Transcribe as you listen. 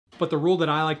but the rule that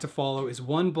I like to follow is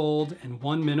 1 bold and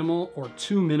 1 minimal or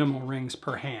 2 minimal rings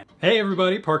per hand. Hey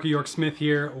everybody, Parker York Smith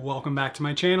here. Welcome back to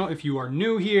my channel. If you are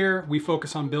new here, we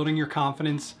focus on building your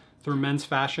confidence through men's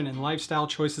fashion and lifestyle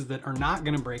choices that are not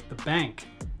gonna break the bank.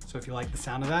 So if you like the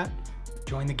sound of that,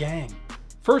 join the gang.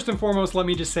 First and foremost, let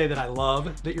me just say that I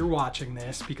love that you're watching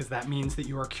this because that means that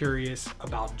you are curious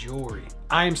about jewelry.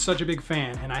 I am such a big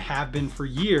fan and I have been for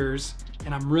years,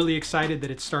 and I'm really excited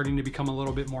that it's starting to become a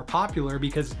little bit more popular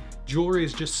because jewelry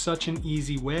is just such an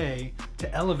easy way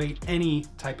to elevate any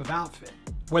type of outfit.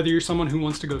 Whether you're someone who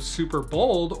wants to go super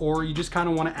bold or you just kind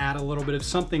of want to add a little bit of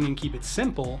something and keep it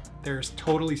simple, there's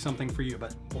totally something for you,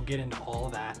 but we'll get into all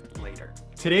of that later.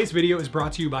 Today's video is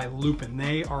brought to you by Lupin.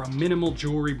 They are a minimal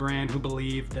jewelry brand who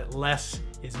believe that less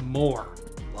is more.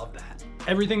 Love that.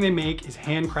 Everything they make is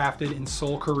handcrafted in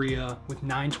Seoul, Korea with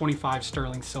 925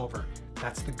 sterling silver.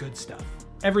 That's the good stuff.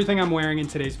 Everything I'm wearing in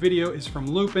today's video is from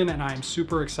Lupin, and I am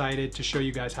super excited to show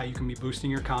you guys how you can be boosting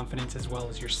your confidence as well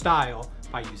as your style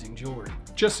by using jewelry.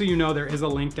 Just so you know, there is a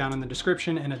link down in the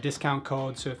description and a discount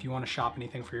code, so if you want to shop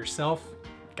anything for yourself,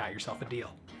 got yourself a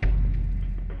deal.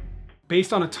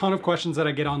 Based on a ton of questions that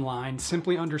I get online,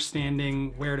 simply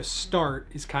understanding where to start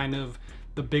is kind of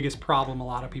the biggest problem a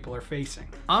lot of people are facing.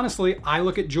 Honestly, I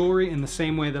look at jewelry in the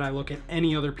same way that I look at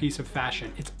any other piece of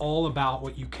fashion. It's all about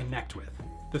what you connect with.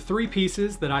 The 3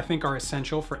 pieces that I think are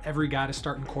essential for every guy to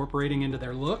start incorporating into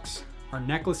their looks are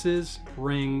necklaces,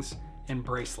 rings, and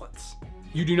bracelets.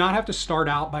 You do not have to start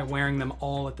out by wearing them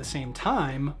all at the same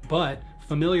time, but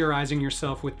familiarizing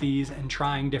yourself with these and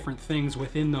trying different things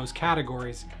within those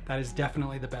categories, that is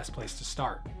definitely the best place to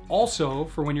start. Also,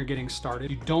 for when you're getting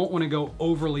started, you don't want to go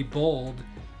overly bold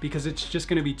because it's just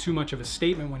going to be too much of a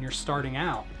statement when you're starting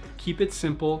out. Keep it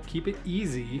simple, keep it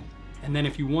easy, and then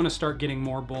if you want to start getting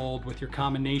more bold with your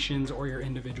combinations or your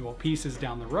individual pieces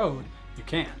down the road, you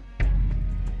can.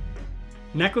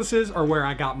 Necklaces are where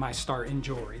I got my start in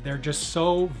jewelry. They're just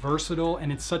so versatile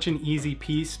and it's such an easy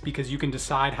piece because you can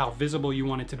decide how visible you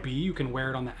want it to be. You can wear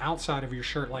it on the outside of your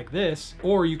shirt like this,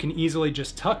 or you can easily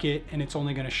just tuck it and it's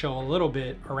only going to show a little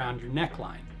bit around your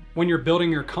neckline. When you're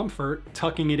building your comfort,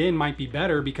 tucking it in might be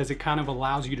better because it kind of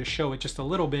allows you to show it just a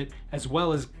little bit, as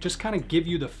well as just kind of give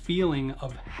you the feeling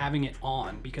of having it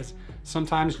on, because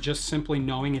sometimes just simply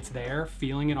knowing it's there,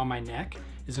 feeling it on my neck,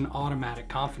 is an automatic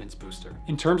confidence booster.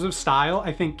 In terms of style,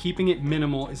 I think keeping it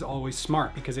minimal is always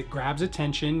smart because it grabs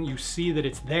attention, you see that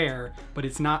it's there, but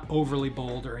it's not overly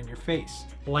bold or in your face.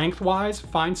 Lengthwise,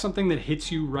 find something that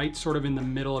hits you right sort of in the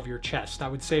middle of your chest. I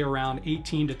would say around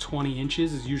 18 to 20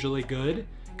 inches is usually good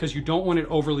because you don't want it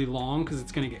overly long because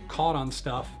it's gonna get caught on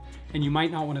stuff, and you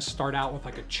might not want to start out with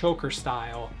like a choker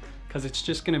style because it's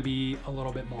just gonna be a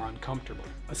little bit more uncomfortable.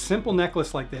 A simple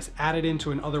necklace like this added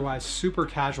into an otherwise super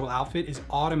casual outfit is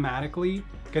automatically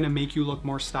gonna make you look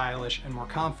more stylish and more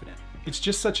confident. It's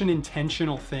just such an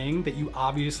intentional thing that you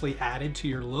obviously added to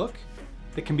your look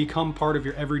that can become part of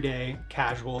your everyday,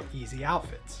 casual, easy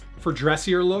outfits. For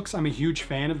dressier looks, I'm a huge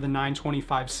fan of the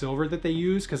 925 silver that they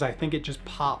use because I think it just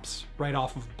pops right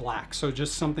off of black. So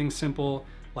just something simple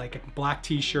like a black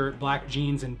t-shirt, black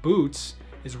jeans, and boots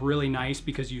is really nice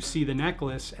because you see the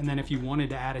necklace, and then if you wanted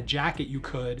to add a jacket you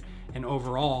could, and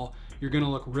overall you're gonna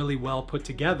look really well put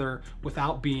together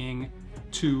without being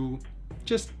too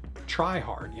just try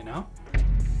hard, you know?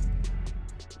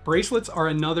 Bracelets are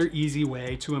another easy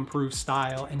way to improve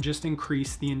style and just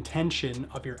increase the intention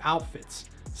of your outfits.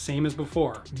 Same as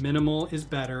before, minimal is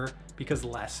better because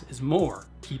less is more.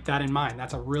 Keep that in mind.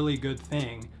 That's a really good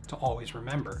thing to always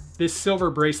remember. This silver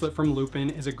bracelet from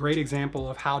Lupin is a great example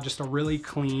of how just a really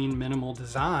clean, minimal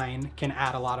design can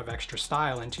add a lot of extra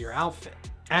style into your outfit.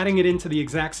 Adding it into the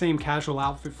exact same casual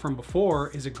outfit from before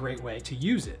is a great way to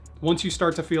use it. Once you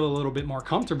start to feel a little bit more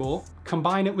comfortable,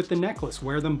 combine it with the necklace.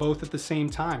 Wear them both at the same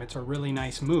time. It's a really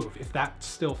nice move. If that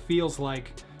still feels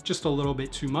like just a little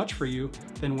bit too much for you,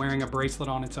 then wearing a bracelet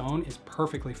on its own is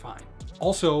perfectly fine.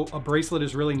 Also, a bracelet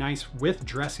is really nice with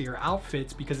dressier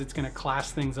outfits because it's gonna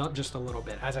class things up just a little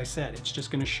bit. As I said, it's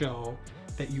just gonna show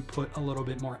that you put a little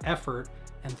bit more effort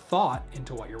and thought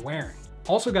into what you're wearing.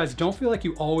 Also guys, don't feel like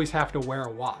you always have to wear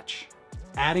a watch.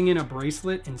 Adding in a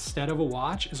bracelet instead of a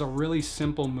watch is a really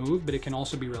simple move, but it can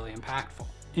also be really impactful.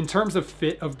 In terms of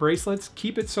fit of bracelets,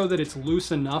 keep it so that it's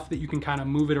loose enough that you can kind of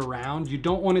move it around. You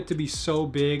don't want it to be so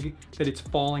big that it's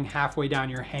falling halfway down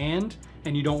your hand,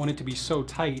 and you don't want it to be so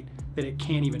tight that it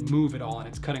can't even move at all and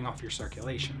it's cutting off your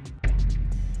circulation.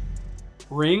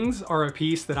 Rings are a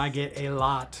piece that I get a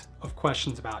lot of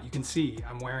questions about. You can see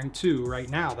I'm wearing 2 right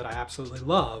now that I absolutely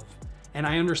love, and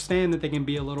I understand that they can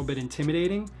be a little bit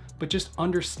intimidating, but just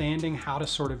understanding how to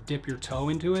sort of dip your toe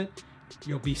into it,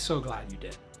 you'll be so glad you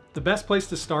did. The best place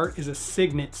to start is a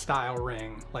signet style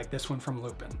ring like this one from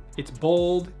Lupin. It's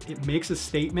bold, it makes a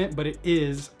statement, but it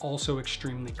is also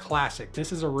extremely classic.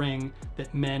 This is a ring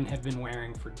that men have been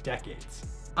wearing for decades.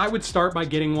 I would start by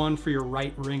getting one for your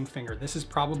right ring finger. This is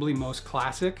probably most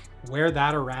classic. Wear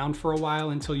that around for a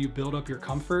while until you build up your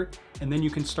comfort, and then you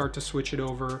can start to switch it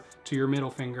over to your middle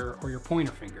finger or your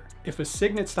pointer finger. If a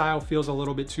signet style feels a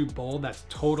little bit too bold, that's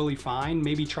totally fine.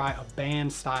 Maybe try a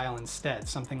band style instead,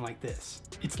 something like this.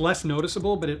 It's less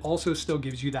noticeable, but it also still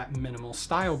gives you that minimal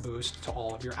style boost to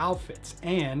all of your outfits.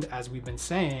 And as we've been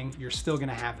saying, you're still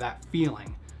gonna have that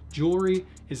feeling. Jewelry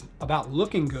is about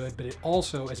looking good, but it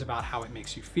also is about how it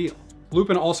makes you feel.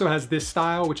 Lupin also has this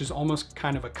style, which is almost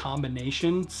kind of a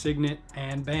combination signet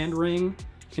and band ring.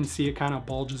 You can see it kind of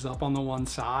bulges up on the one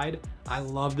side. I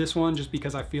love this one just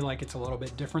because I feel like it's a little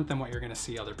bit different than what you're gonna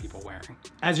see other people wearing.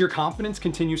 As your confidence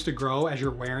continues to grow as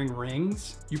you're wearing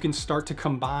rings, you can start to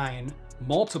combine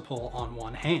multiple on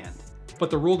one hand. But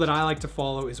the rule that I like to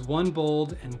follow is one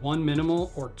bold and one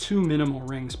minimal, or two minimal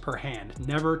rings per hand,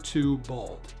 never too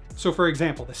bold. So for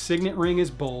example, the signet ring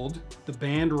is bold, the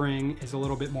band ring is a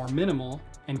little bit more minimal,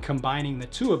 and combining the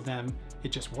two of them,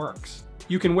 it just works.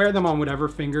 You can wear them on whatever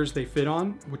fingers they fit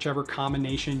on, whichever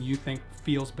combination you think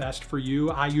feels best for you.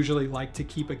 I usually like to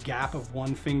keep a gap of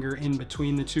one finger in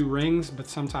between the two rings, but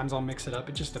sometimes I'll mix it up.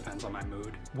 It just depends on my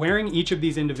mood. Wearing each of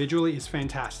these individually is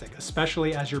fantastic,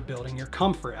 especially as you're building your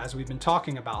comfort, as we've been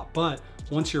talking about. But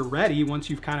once you're ready, once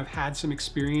you've kind of had some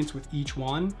experience with each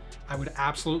one, I would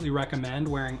absolutely recommend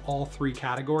wearing all three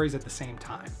categories at the same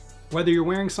time. Whether you're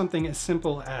wearing something as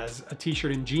simple as a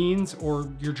t-shirt and jeans, or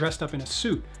you're dressed up in a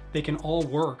suit, they can all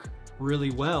work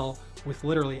really well with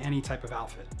literally any type of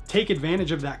outfit. Take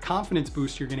advantage of that confidence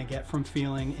boost you're gonna get from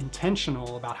feeling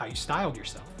intentional about how you styled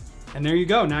yourself. And there you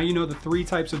go, now you know the three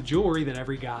types of jewelry that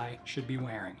every guy should be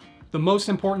wearing. The most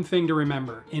important thing to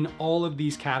remember in all of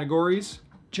these categories,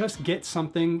 just get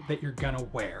something that you're gonna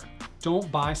wear.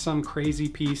 Don't buy some crazy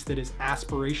piece that is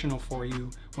aspirational for you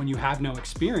when you have no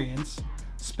experience.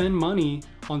 Spend money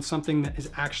on something that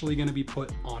is actually gonna be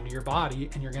put onto your body,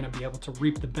 and you're gonna be able to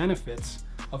reap the benefits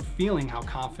of feeling how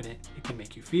confident it can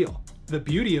make you feel. The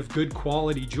beauty of good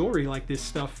quality jewelry like this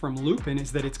stuff from Lupin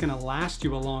is that it's gonna last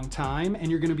you a long time,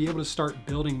 and you're gonna be able to start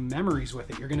building memories with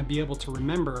it. You're gonna be able to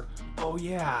remember, oh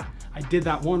yeah, I did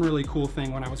that one really cool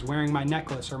thing when I was wearing my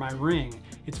necklace or my ring.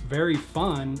 It's very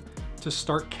fun to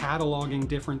start cataloging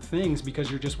different things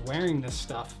because you're just wearing this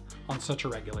stuff on such a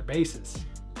regular basis.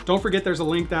 Don't forget there's a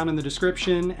link down in the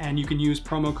description, and you can use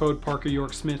promo code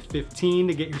ParkerYorkSmith15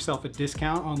 to get yourself a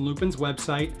discount on Lupin's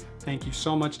website. Thank you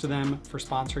so much to them for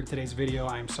sponsoring today's video.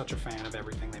 I am such a fan of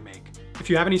everything they make. If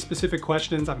you have any specific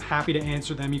questions, I'm happy to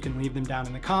answer them. You can leave them down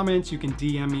in the comments. You can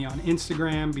DM me on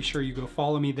Instagram. Be sure you go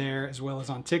follow me there, as well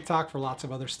as on TikTok for lots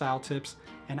of other style tips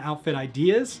and outfit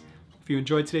ideas. If you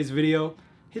enjoyed today's video,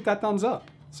 hit that thumbs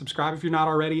up. Subscribe if you're not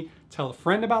already. Tell a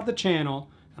friend about the channel,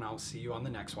 and I will see you on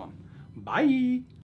the next one. Bye.